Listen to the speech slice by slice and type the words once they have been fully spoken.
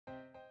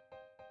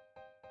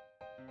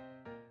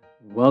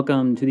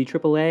Welcome to the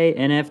AAA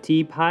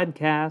NFT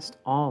podcast,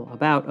 all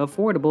about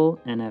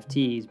affordable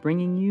NFTs,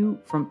 bringing you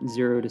from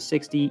 0 to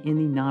 60 in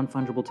the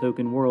non-fungible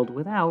token world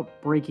without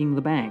breaking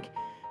the bank.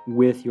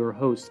 With your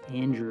hosts,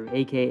 Andrew,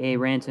 aka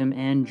Ransom,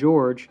 and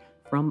George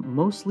from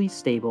Mostly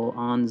Stable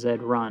on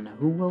Zed Run,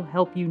 who will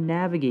help you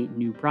navigate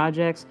new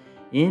projects,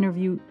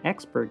 interview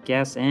expert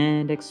guests,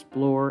 and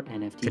explore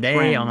NFT Today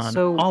trends. on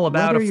So All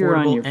About whether you're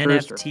on Affordable your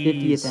first or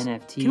 50th NFTs,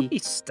 NFT, can we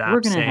stop we're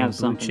gonna saying have blue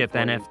something chip for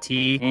you.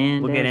 NFT?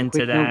 And We'll get as a into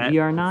quick note, that. we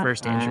are But not,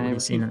 first, Andrew, what I have you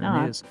seen repeat, in the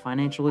not news?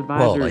 financial Well, I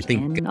advisors,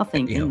 think, and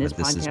nothing in this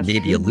this is podcast maybe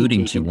should be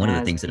alluding to taken one of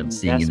the as things that I'm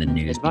seeing in the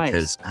investment news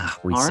advice. because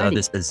we saw Alrighty,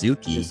 this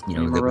Azuki, that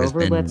disclaimer has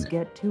over, let's been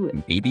get to it.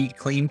 maybe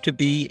claimed to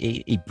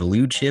be a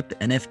blue chip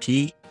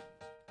NFT.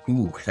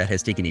 Ooh, that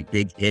has taken a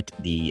big hit.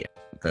 The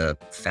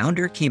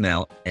founder came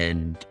out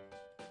and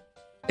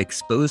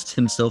exposed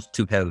himself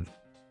to have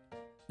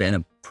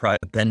been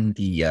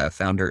the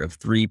founder of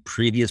 3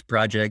 previous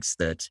projects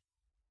that,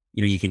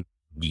 you can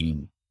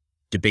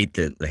debate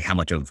how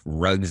much of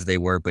rugs they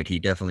were, but he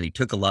definitely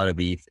took a lot of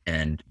ETH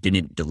and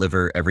didn't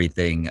deliver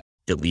everything,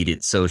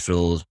 deleted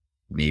socials,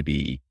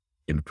 maybe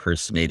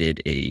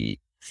impersonated a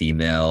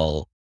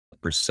female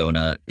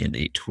persona in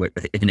a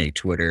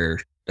Twitter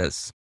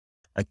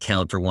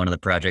account for one of the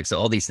projects. So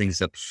all these things.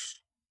 So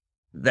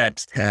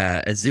that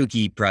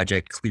Azuki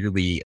project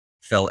clearly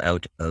fell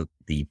out of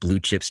the blue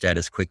chip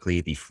status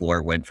quickly. The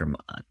floor went from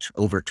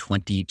over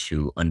 20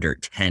 to under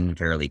 10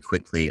 fairly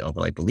quickly,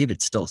 although I believe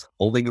it's still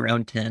holding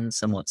around 10,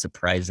 somewhat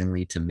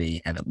surprisingly to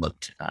me. Haven't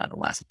looked the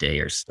last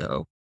day or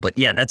so. But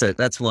yeah,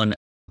 that's one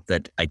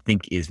that I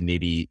think is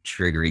maybe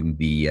triggering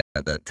the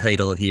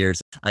title here.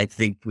 So I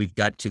think we've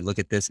got to look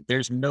at this.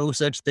 There's no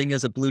such thing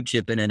as a blue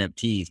chip in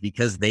NFTs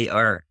because they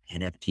are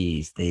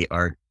NFTs. They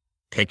are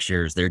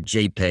pictures, they're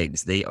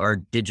JPEGs, they are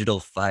digital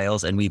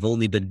files, and we've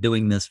only been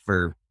doing this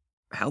for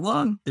how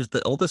long? There's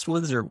the oldest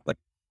ones are what,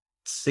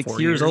 6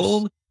 years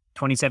old?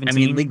 2017. I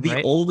mean, like the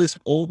right? oldest.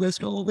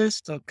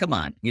 So come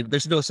on,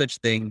 there's no such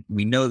thing.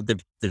 We know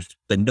that there's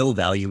been no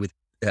value with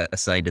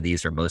assigned to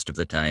these for most of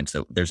the time.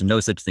 So there's no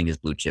such thing as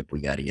blue chip.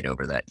 We got to get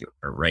over that. You're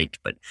right,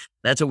 but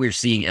that's what we're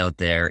seeing out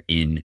there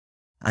in,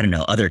 I don't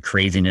know, other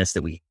craziness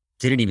that we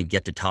didn't even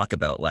get to talk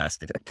about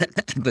last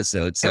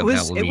episode.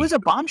 Somehow It was a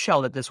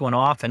bombshell that this went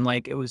off, and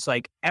it was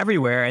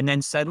everywhere. And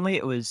then suddenly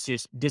it was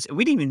just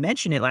we didn't even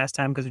mention it last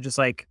time because it was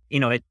just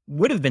it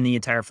would have been the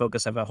entire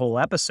focus of a whole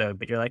episode.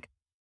 But you're like,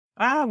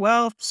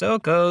 well, so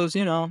it goes,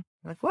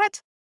 like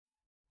what?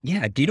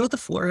 Yeah. Do you know what the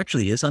floor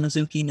actually is on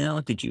Azuki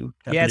now? Did you?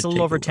 Yeah, it's a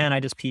little over 10. I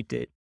just peeped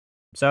it.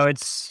 So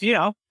it's,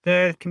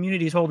 the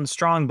community's holding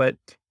strong, but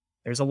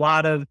there's a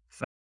lot of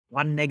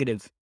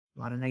negative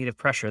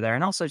pressure there.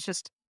 And also it's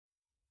just,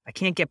 I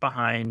can't get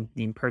behind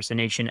the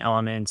impersonation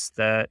elements.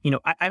 I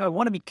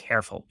want to be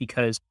careful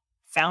because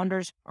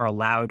founders are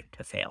allowed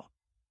to fail.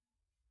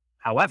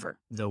 However,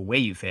 the way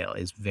you fail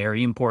is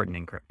very important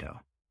in crypto,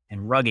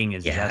 and rugging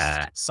is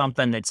just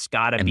something that's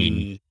got to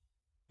be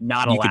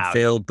not allowed. You can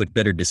fail, but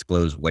better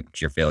disclose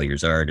what your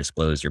failures are,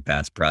 disclose your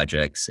past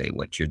projects, say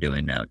what you're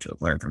doing now to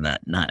learn from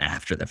that, not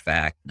after the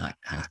fact, not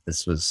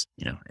this was,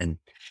 and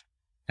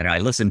I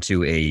listened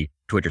to a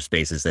Twitter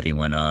Spaces that he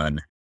went on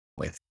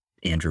with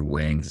Andrew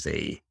Wings,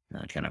 a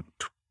kind of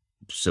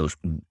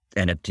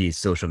NFT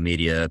social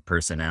media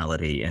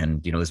personality.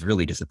 And, it was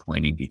really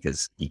disappointing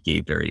because he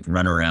gave very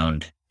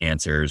runaround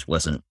answers,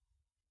 wasn't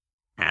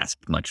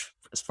asked much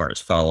as far as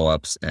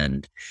follow-ups,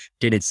 and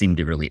didn't seem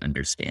to really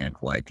understand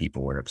why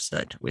people were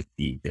upset with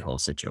the whole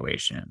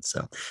situation. So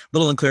a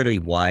little unclear to me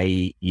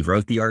why he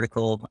wrote the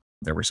article.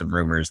 There were some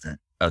rumors that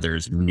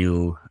others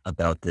knew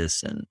about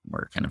this and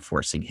were kind of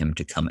forcing him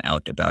to come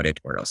out about it,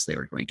 or else they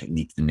were going to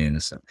leak the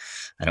news. So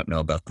I don't know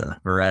about the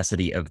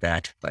veracity of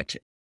that, but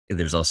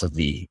there's also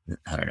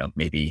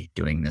maybe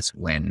doing this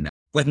when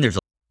there's a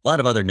lot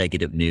of other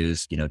negative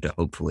news, to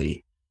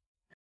hopefully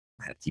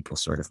have people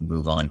sort of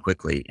move on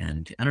quickly.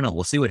 And I don't know,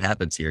 we'll see what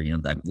happens here.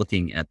 I'm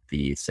looking at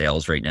the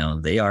sales right now.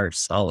 They are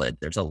solid.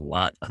 There's a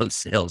lot of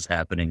sales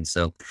happening.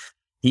 So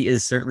he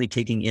is certainly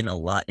taking in a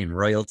lot in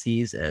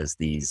royalties as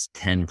these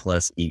 10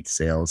 plus ETH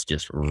sales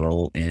just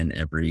roll in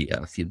every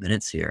few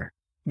minutes here.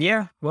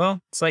 Yeah,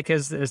 well, it's like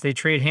as they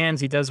trade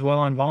hands, he does well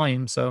on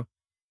volume. So,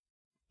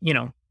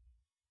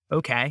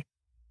 okay.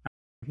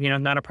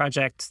 Not a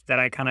project that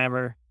I kind of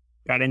ever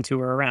got into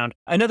or around.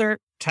 Another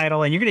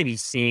title, and you're going to be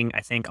seeing,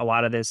 I think, a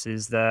lot of this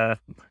is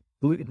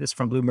this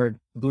from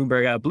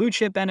Bloomberg, blue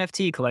chip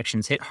NFT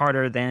collections hit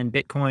harder than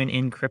Bitcoin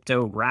in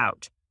crypto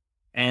rout.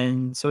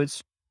 And so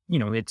it's,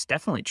 it's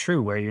definitely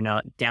true where you're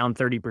not down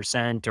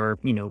 30% or,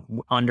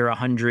 under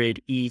 100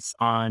 ETH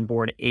on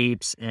Bored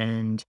Apes,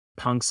 and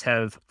punks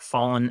have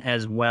fallen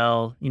as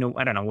well.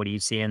 I don't know. What do you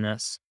see in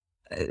this?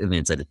 I mean,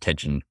 it's an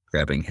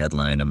attention-grabbing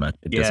headline.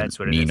 It doesn't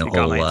mean a It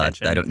whole lot.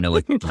 attention. I don't know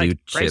what blue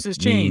chip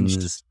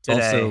means.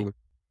 Today. Also,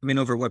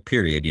 over what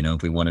period?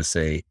 If we want to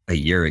say a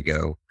year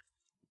ago,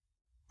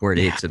 Bored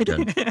Apes have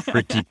done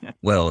pretty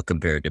well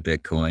compared to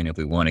Bitcoin. If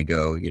we want to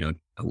go,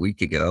 a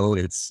week ago,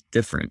 it's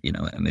different.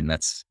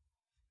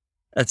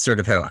 That's sort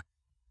of how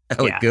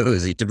it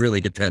goes. It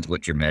really depends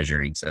what you're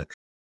measuring. So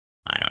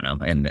I don't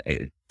know. And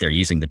they're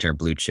using the term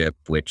blue chip,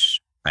 which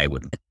I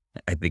wouldn't.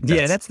 I think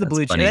That's the that's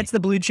blue chip. funny. That's the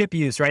blue chip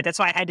use, right? That's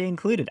why I had to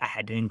include it.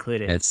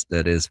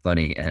 That is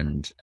funny.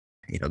 And,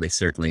 they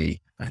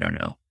certainly, I don't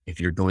know. If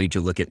you're going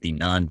to look at the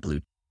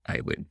non-blue,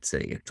 I would say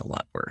it's a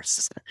lot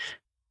worse.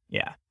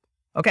 Yeah.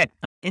 Okay.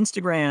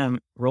 Instagram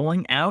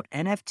rolling out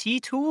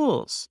NFT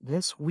tools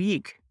this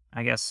week.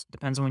 I guess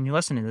depends on when you're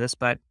listening to this,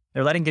 but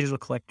they're letting digital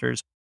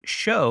collectors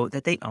show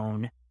that they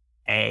own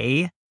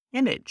a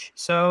image.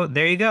 So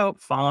there you go.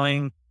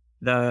 Following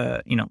what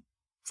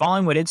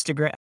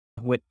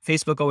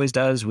Facebook always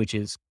does, which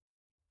is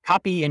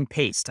copy and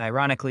paste,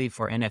 ironically,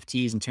 for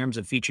NFTs in terms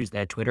of features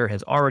that Twitter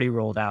has already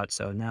rolled out.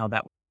 So now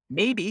that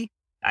maybe,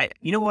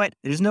 you know what?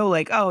 There's no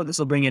like, oh, this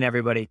will bring in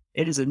everybody.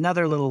 It is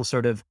another little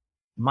sort of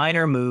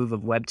minor move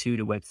of Web 2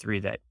 to Web 3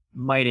 that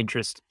might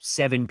interest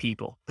 7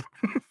 people.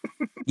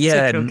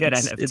 Yeah, to go and get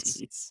it's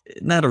NFTs.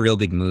 not a real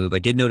big move. I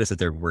did notice that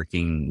they're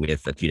working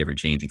with a few different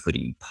chains,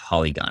 including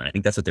Polygon. I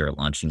think that's what they were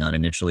launching on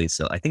initially.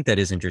 So I think that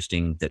is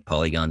interesting that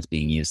Polygon's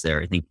being used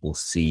there. I think we'll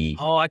see.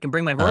 Oh, I can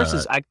bring my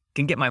horses. I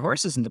can get my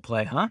horses into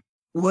play, huh?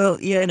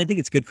 Well, yeah, and I think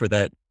it's good for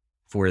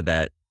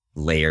that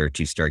layer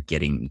to start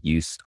getting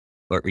used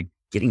or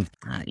getting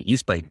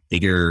used by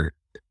bigger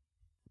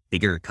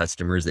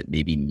customers that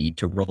maybe need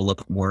to roll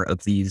up more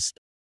of these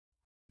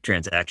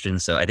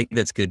transactions. So I think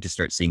that's good to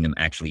start seeing them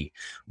actually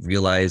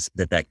realize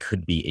that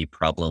could be a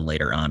problem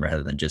later on,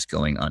 rather than just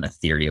going on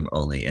Ethereum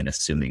only and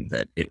assuming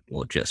that it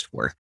will just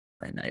work.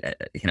 And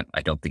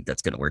I don't think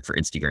that's going to work for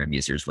Instagram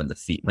users when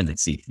they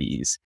see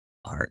fees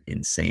are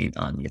insane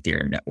on the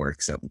Ethereum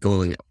network. So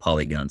going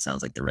Polygon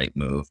sounds like the right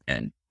move,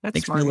 and That's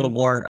makes me smart. a little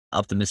more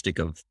optimistic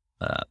of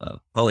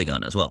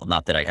Polygon as well.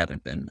 Not that I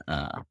haven't been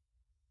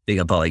big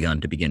on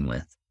Polygon to begin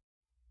with.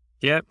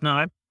 Yep.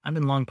 No, I've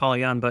been long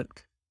Polygon, but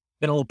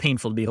been a little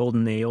painful to be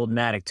holding the old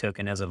Matic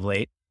token as of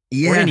late.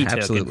 Yeah, or any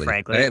absolutely. token,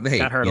 frankly. Hey,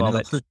 Got hurt a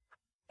little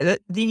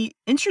bit. The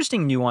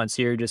interesting nuance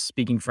here, just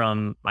speaking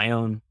from my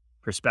own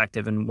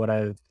perspective and what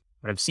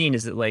I've seen,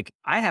 is that like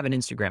I have an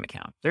Instagram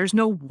account. There's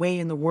no way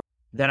in the world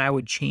that I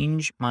would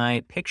change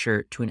my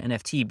picture to an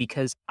NFT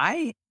because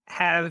I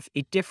have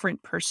a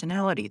different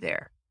personality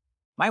there.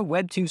 My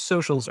Web2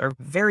 socials are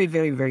very,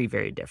 very, very,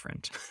 very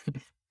different.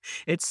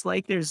 It's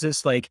like there's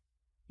this like,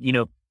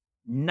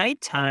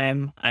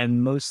 nighttime,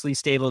 I'm mostly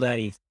stable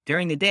daddy.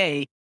 During the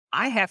day,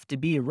 I have to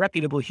be a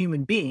reputable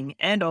human being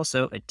and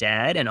also a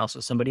dad and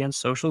also somebody on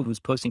social who's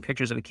posting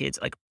pictures of the kids.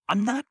 Like,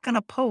 I'm not going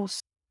to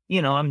post,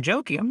 I'm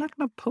joking. I'm not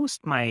going to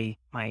post my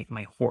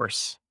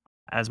horse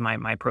as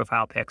my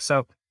profile pic.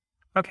 So,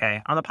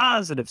 okay. On the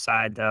positive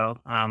side, though,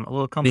 a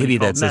little company Maybe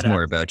called that says Meta.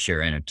 more about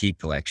your NFT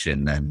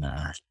collection than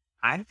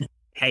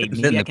Hey,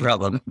 maybe than I the can.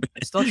 problem.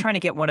 I'm still trying to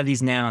get one of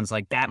these nouns.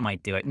 Like that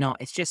might do it. No,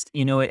 it's just,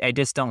 I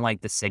just don't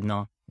like the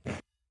signal.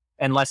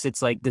 Unless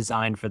it's like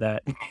designed for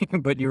that.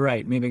 But you're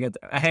right. Maybe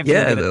I have to.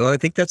 Yeah, well, I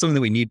think that's something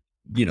that we need,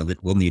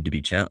 that will need to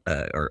be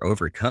or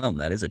overcome.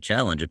 That is a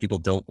challenge. If people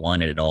don't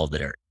want it at all,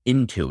 that are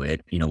into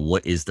it,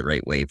 what is the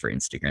right way for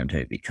Instagram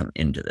to become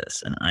into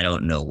this? And I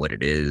don't know what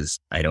it is.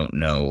 I don't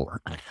know.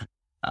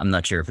 I'm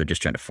not sure if they're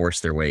just trying to force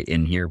their way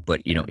in here,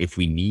 but if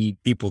we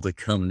need people to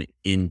come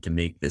in to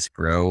make this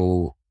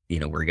grow,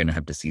 we're going to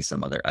have to see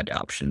some other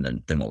adoption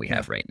than what we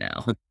have right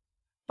now.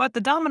 But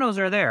the dominoes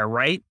are there,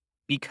 right?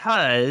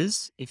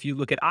 Because if you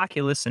look at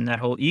Oculus and that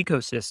whole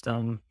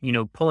ecosystem,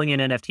 pulling in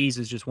NFTs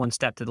is just one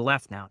step to the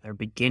left now. They're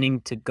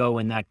beginning to go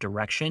in that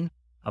direction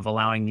of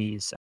allowing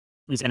these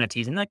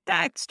NFTs. And like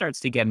that starts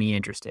to get me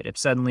interested. If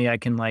suddenly I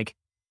can like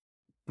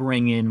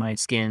bring in my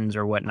skins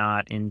or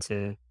whatnot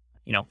into,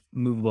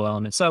 movable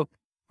elements. So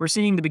we're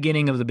seeing the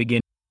beginning of the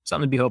beginning,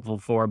 something to be hopeful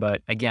for.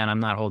 But again,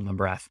 I'm not holding my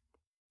breath.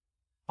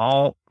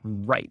 All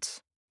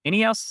right.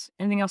 Anything else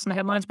in the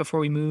headlines before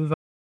we move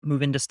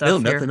into stuff No,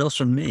 here? nothing else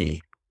from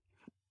me.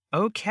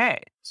 Okay,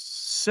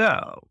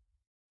 so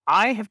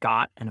I have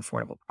got an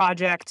affordable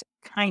project,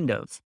 kind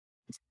of.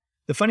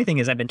 The funny thing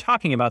is I've been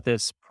talking about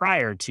this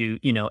prior to,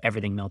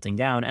 everything melting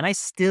down, and I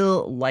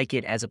still like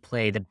it as a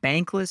play, the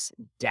Bankless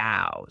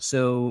DAO.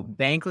 So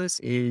Bankless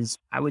is,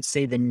 I would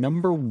say, the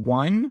number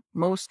one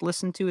most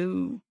listened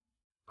to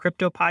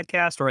crypto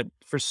podcast, or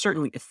for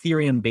certainly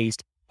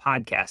Ethereum-based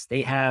podcast.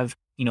 They have,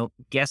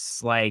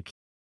 guests like,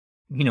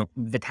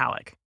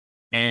 Vitalik.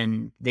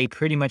 And they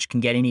pretty much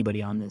can get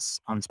anybody on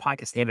this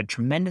podcast. They have a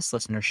tremendous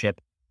listenership,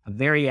 a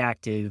very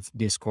active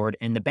Discord,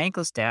 and the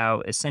Bankless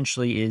DAO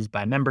essentially is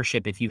by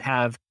membership. If you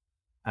have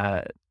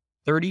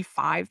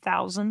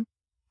 35,000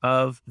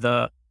 of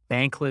the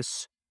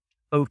Bankless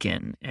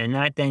token, and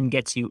that then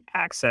gets you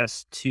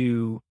access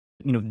to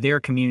their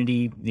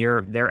community,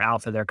 their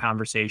alpha, their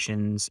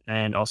conversations,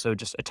 and also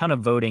just a ton of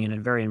voting and a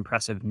very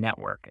impressive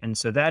network. And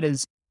so that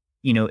is,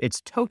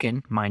 it's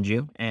token, mind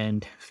you,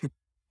 and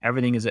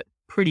everything is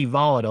pretty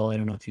volatile. I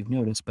don't know if you've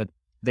noticed, but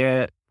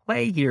the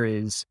play here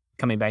is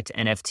coming back to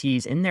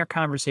NFTs. In their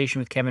conversation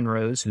with Kevin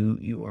Rose, who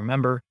you will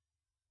remember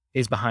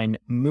is behind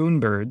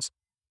Moonbirds,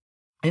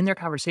 in their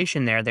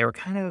conversation there, they were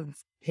kind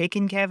of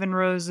picking Kevin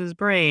Rose's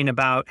brain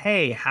about,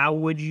 hey, how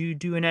would you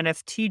do an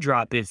NFT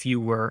drop if you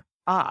were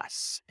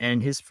us.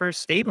 And his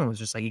first statement was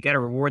just like, you got to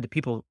reward the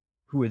people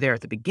who were there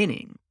at the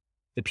beginning,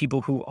 the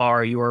people who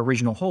are your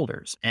original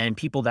holders, and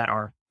people that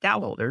are DAO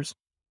holders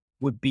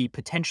would be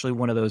potentially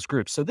one of those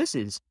groups. So this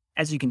is,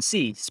 as you can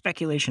see,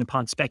 speculation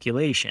upon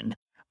speculation.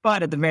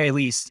 But at the very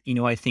least,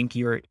 I think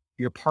you're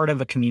part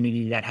of a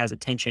community that has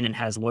attention and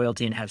has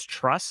loyalty and has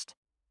trust.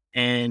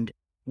 And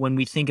when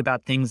we think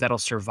about things that'll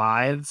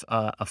survive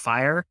a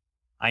fire,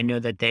 I know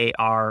that they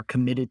are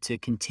committed to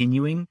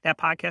continuing that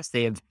podcast.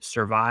 They have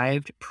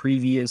survived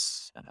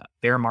previous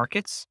bear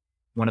markets,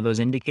 one of those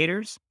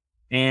indicators,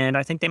 and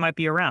I think they might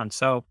be around.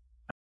 So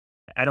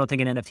I don't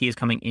think an NFT is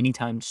coming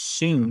anytime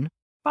soon,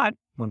 but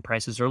when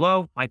prices are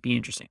low, might be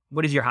interesting.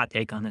 What is your hot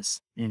take on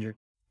this, Andrew?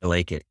 I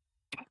like it.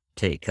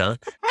 Take, huh?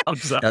 Oh,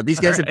 so- Now, these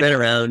guys all have right. been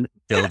around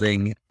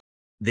building.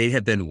 They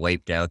have been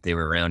wiped out. They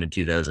were around in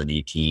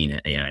 2018.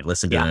 And I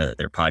listen to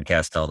their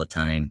podcast all the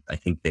time. I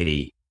think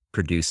they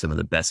produce some of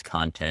the best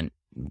content,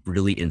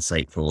 really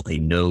insightful. They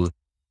know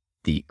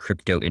the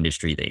crypto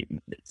industry.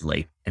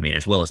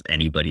 As well as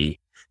anybody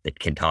that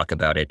can talk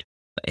about it.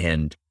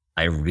 And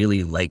I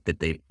really like that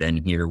they've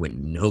been here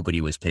when nobody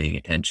was paying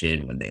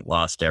attention, when they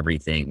lost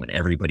everything, when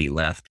everybody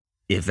left.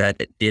 If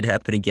that did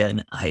happen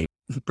again, I'm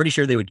pretty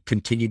sure they would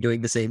continue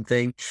doing the same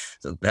thing.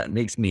 So that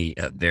makes me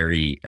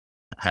very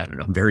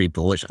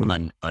bullish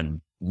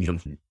on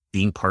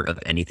being part of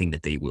anything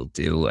that they will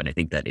do. And I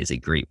think that is a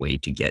great way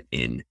to get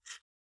in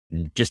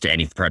just to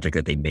any project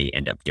that they may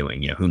end up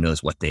doing. Who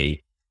knows what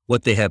they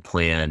have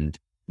planned.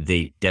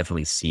 They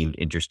definitely seemed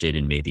interested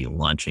in maybe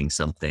launching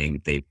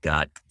something. They've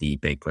got the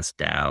Bankless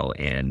DAO,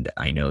 and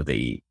I know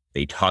they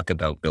talk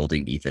about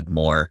building even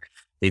more.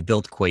 They've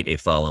built quite a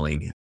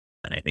following,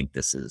 and I think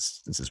this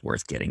is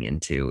worth getting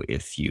into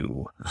if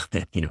you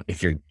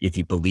if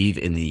you believe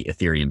in the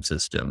Ethereum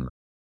system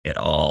at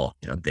all.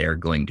 They're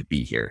going to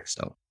be here.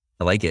 So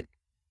I like it.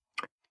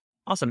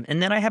 Awesome.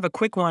 And then I have a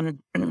quick one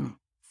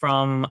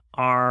from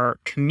our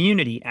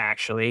community,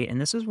 actually.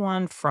 And this is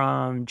one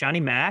from Johnny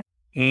Mac.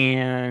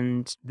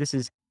 And this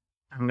is,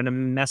 I'm going to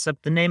mess up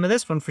the name of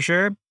this one for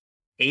sure.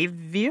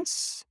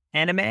 Avius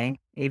Anime.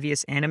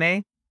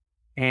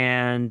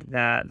 And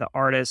the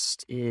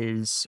artist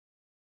is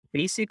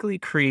basically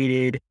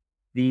created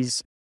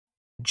these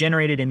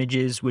generated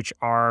images, which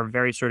are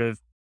very sort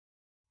of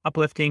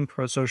uplifting,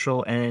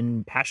 pro-social,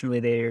 and passionately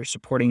they're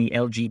supporting the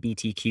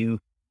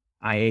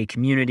LGBTQIA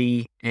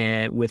community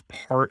with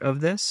part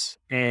of this.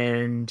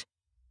 And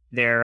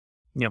they're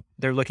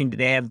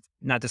they have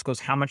not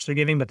disclosed how much they're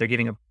giving, but they're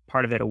giving a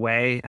part of it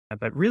away.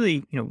 But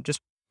really, just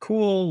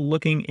cool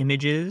looking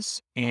images.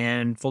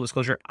 And full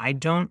disclosure, I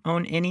don't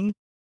own any.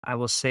 I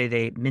will say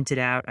they minted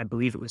out, I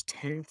believe it was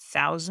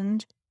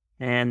 10,000,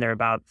 and they're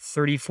about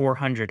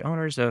 3,400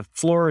 owners. The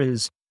floor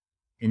is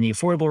in the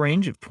affordable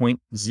range of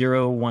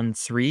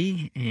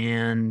 0.013,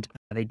 and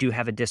they do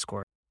have a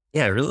Discord.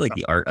 Yeah, I really like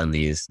the art on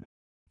these.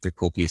 They're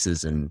cool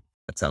pieces, and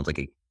that sounds like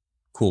a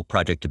cool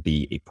project to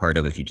be a part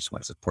of if you just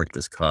want to support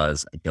this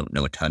cause. I don't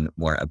know a ton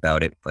more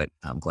about it, but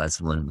I'm glad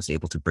someone was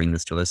able to bring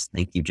this to us.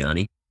 Thank you,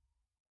 Johnny.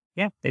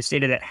 Yeah, they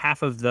stated that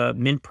half of the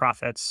mint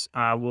profits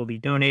will be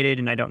donated,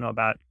 and I don't know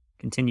about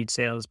continued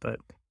sales, but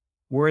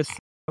worth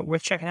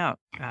checking out.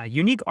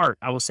 Unique art.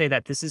 I will say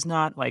that this is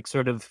not like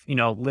sort of,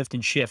 lift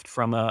and shift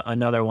from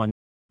another one,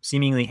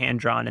 seemingly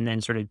hand-drawn and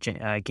then sort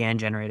of GAN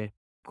generated.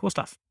 Cool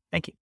stuff.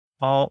 Thank you.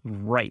 All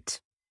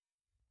right.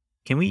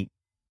 Can we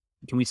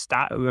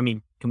stop?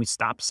 Can we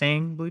stop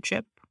saying blue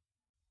chip?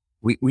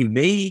 We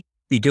may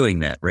be doing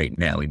that right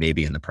now. We may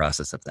be in the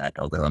process of that,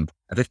 although I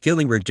have a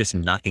feeling we're just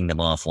knocking them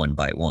off one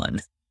by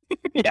one.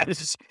 Yeah,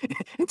 this is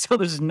until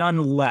there's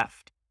none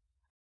left.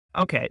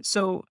 Okay,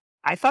 so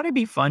I thought it'd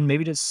be fun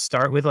maybe to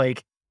start with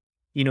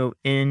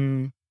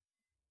in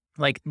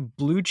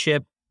blue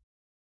chip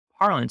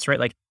parlance, right?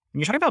 Like when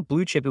you're talking about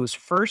blue chip, it was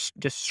first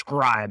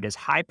described as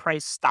high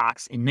price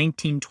stocks in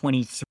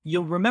 1923.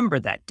 You'll remember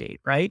that date,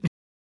 right?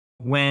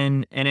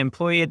 When an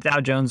employee at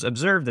Dow Jones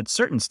observed that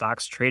certain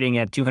stocks trading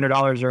at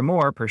 $200 or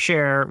more per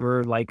share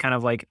were kind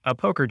of like a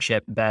poker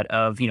chip bet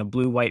of,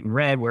 blue, white, and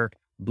red, where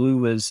blue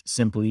was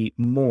simply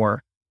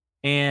more.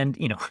 And,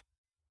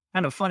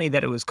 kind of funny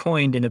that it was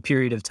coined in a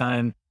period of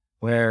time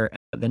where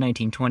the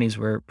 1920s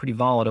were pretty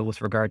volatile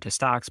with regard to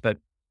stocks. But,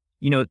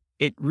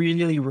 it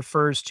really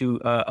refers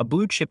to a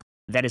blue chip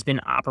that has been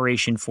in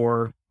operation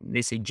for,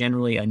 they say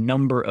generally a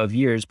number of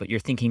years, but you're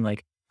thinking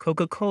like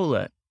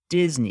Coca-Cola,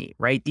 Disney,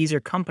 right? These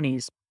are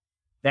companies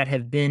that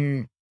have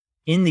been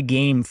in the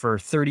game for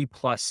 30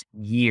 plus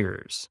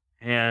years.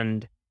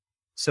 And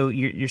so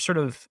you're sort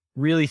of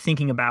really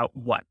thinking about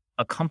what?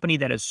 A company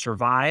that has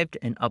survived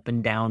an up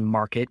and down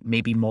market,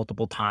 maybe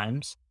multiple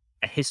times,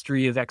 a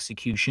history of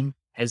execution,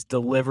 has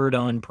delivered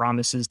on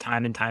promises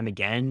time and time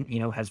again,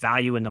 has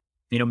value in the,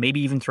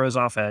 maybe even throws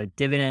off a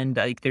dividend.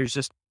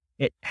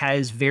 It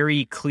has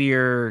very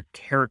clear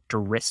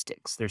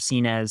characteristics. They're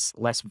seen as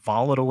less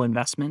volatile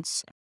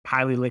investments,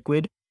 highly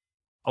liquid.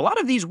 A lot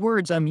of these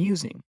words I'm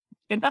using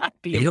cannot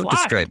be They don't applied.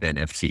 describe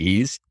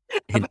NFTs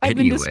in I've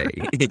been any way.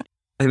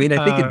 I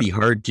think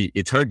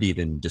it's hard to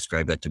even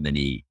describe that to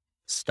many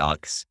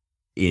stocks.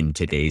 in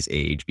today's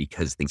age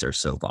because things are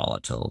so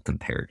volatile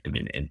compared. I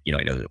mean, and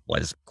I know that it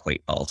was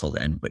quite volatile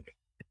then, but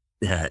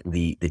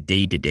the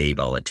day-to-day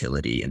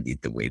volatility and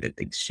the way that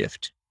things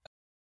shift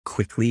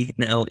quickly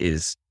now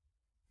is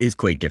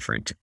quite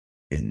different.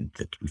 In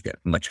that we've got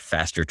much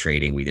faster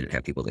trading. We didn't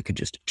have people that could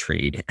just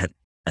trade at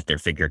their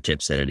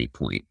fingertips at any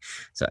point.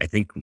 So I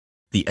think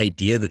the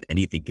idea that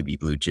anything can be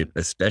blue chip,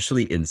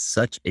 especially in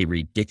such a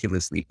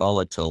ridiculously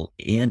volatile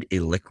and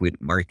illiquid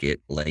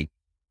market like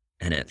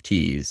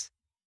NFTs,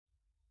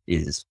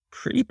 is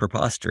pretty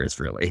preposterous,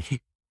 really.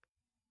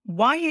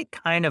 Why it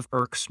kind of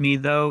irks me,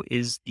 though,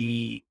 is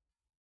the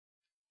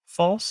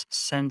false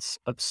sense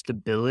of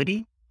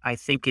stability I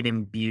think it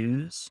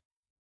imbues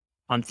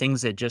on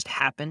things that just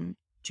happen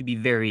to be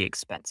very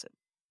expensive.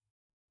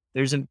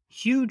 There's a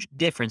huge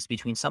difference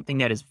between something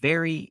that is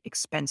very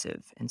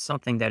expensive and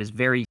something that is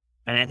very,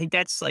 and I think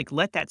that's like,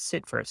 let that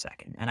sit for a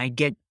second. And I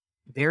get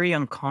very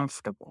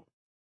uncomfortable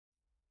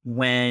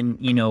when,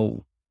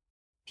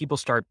 people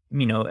start,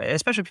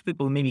 especially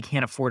people who maybe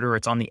can't afford it or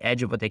it's on the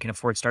edge of what they can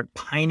afford, start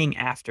pining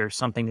after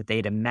something that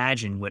they'd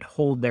imagine would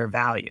hold their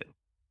value.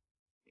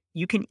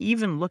 You can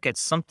even look at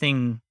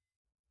something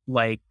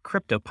like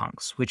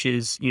CryptoPunks, which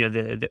is,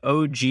 the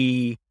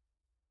OG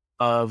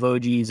of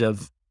OGs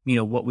of,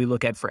 what we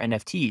look at for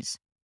NFTs.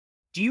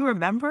 Do you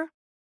remember?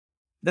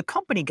 The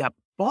company got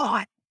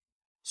bought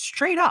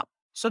straight up.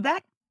 So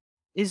that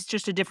is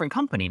just a different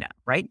company now,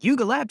 right?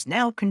 Yuga Labs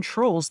now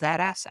controls that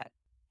asset.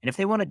 And if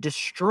they want to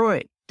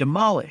destroy,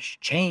 demolish,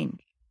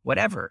 change,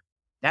 whatever,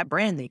 that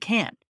brand, they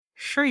can.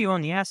 Sure, you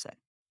own the asset.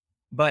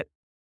 But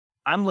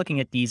I'm looking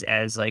at these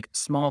as like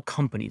small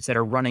companies that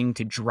are running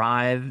to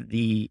drive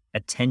the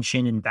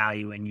attention and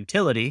value and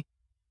utility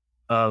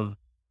of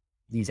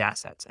these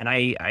assets. And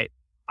I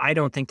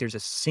don't think there's a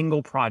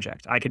single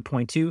project I could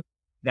point to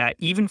that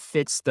even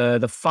fits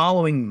the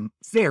following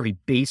very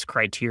base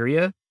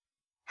criteria,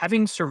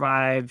 having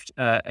survived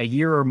a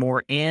year or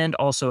more and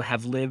also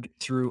have lived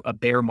through a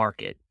bear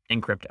market in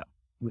crypto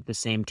with the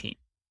same team.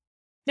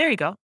 There you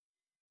go.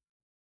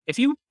 If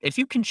you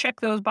can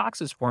check those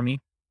boxes for me,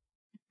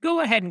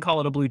 go ahead and call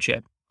it a blue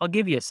chip. I'll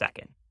give you a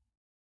second.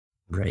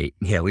 Right.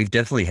 Yeah, we've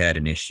definitely had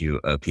an issue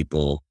of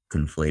people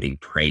conflating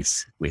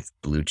price with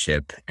blue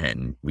chip.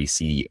 And we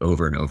see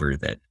over and over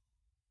that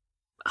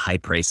high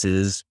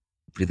prices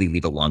really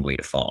leave a long way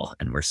to fall.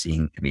 And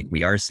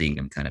we are seeing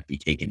them kind of be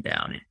taken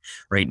down. And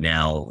right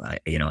now,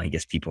 I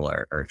guess people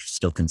are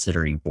still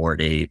considering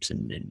Bored Apes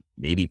and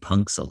maybe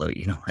Punks, although,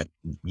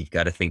 you've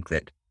got to think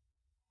that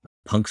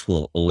Punks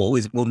will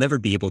never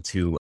be able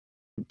to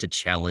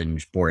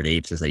challenge Bored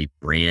Apes as a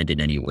brand in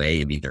any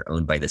way. I mean, they're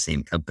owned by the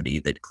same company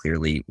that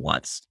clearly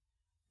wants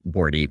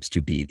Bored Apes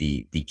to be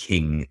the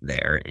king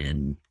there.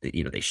 And,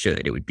 they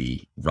should. It would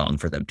be wrong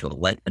for them to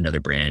let another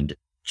brand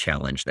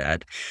challenge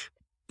that.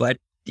 But,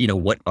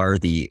 what are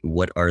the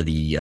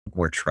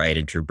more tried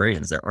and true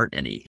brands? There aren't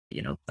any.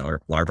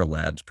 Our Larva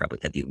Labs probably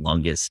had the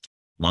longest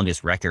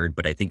record,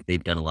 but I think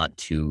they've done a lot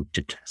to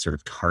sort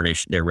of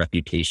tarnish their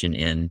reputation,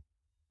 and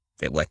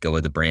they let go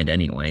of the brand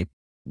anyway.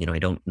 I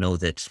don't know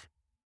that.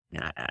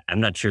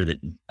 I'm not sure that.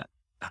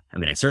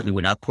 I certainly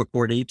would not put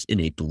Bored Apes in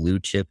a blue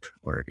chip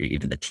or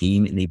even the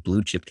team in the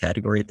blue chip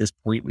category at this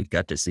point. We've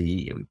got to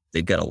see,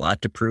 they've got a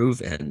lot to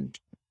prove. And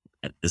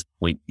at this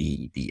point,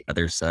 the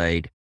other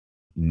side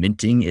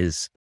minting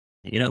is,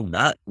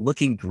 not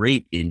looking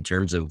great in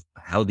terms of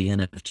how the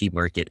NFT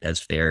market has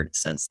fared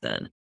since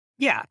then.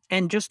 Yeah.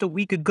 And just a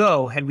week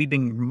ago, had we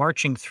been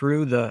marching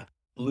through the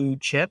blue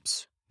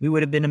chips, we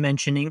would have been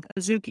mentioning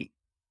Azuki.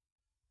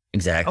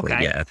 Exactly.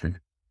 Okay. Yeah.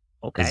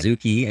 Okay.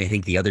 Azuki, I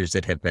think the others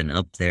that have been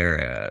up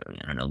there,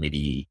 I don't know,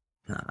 maybe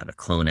the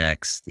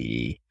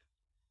CloneX,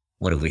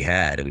 what have we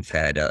had? We've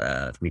had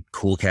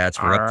Cool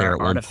Cats were up there at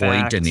one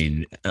point. I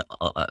mean,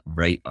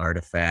 right,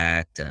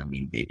 Artifact. I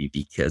mean, maybe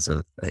because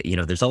of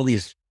there's all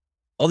these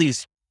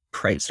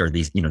price or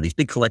these these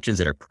big collections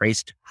that are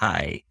priced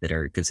high that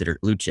are considered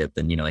blue chip.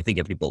 And I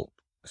think people,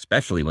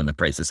 especially when the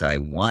price is high,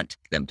 want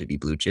them to be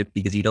blue chip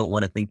because you don't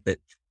want to think that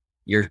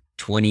your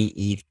 20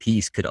 ETH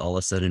piece could all of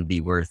a sudden be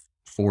worth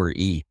 4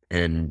 ETH.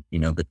 And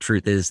the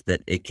truth is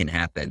that it can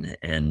happen,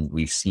 and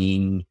we've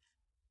seen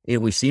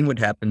what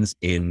happens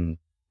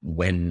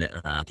when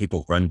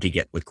people run to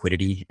get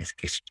liquidity,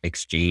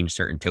 exchange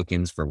certain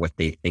tokens for what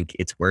they think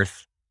it's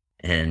worth,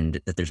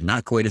 and that there's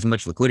not quite as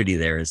much liquidity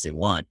there as they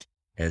want,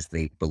 as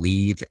they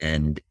believe,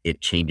 and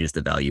it changes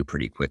the value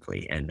pretty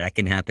quickly. And that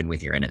can happen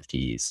with your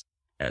NFTs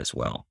as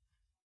well.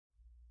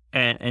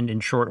 And in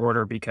short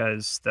order,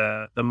 because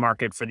the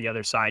market for the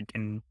other side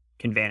can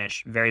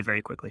vanish very,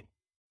 very quickly.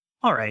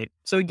 All right.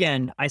 So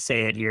again, I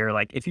say it here,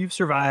 like if you've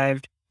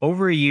survived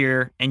over a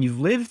year and you've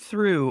lived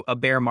through a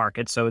bear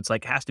market, so it's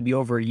like has to be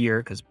over a year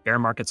because bear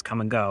markets come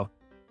and go,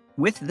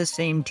 with the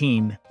same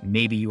team,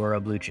 maybe you are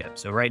a blue chip.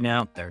 So right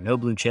now, there are no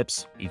blue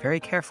chips. Be very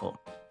careful.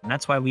 And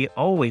that's why we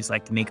always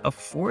like to make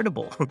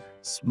affordable,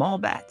 small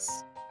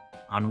bets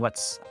on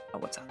what's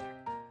out there.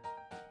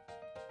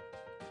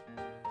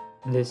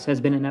 This has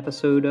been an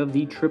episode of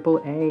the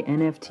AAA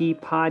NFT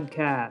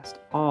podcast,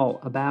 all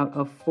about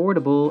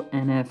affordable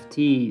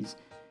NFTs.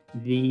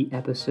 The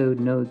episode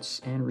notes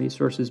and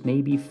resources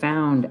may be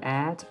found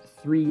at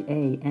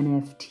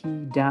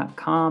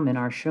 3anft.com in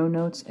our show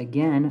notes.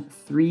 Again,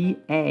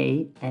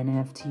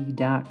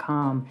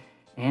 3anft.com.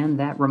 And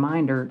that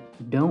reminder,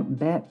 don't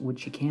bet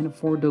what you can't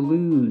afford to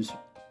lose.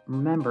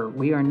 Remember,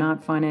 we are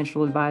not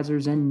financial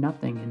advisors and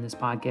nothing in this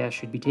podcast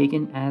should be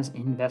taken as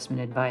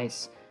investment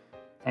advice.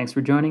 Thanks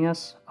for joining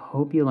us.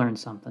 Hope you learned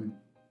something.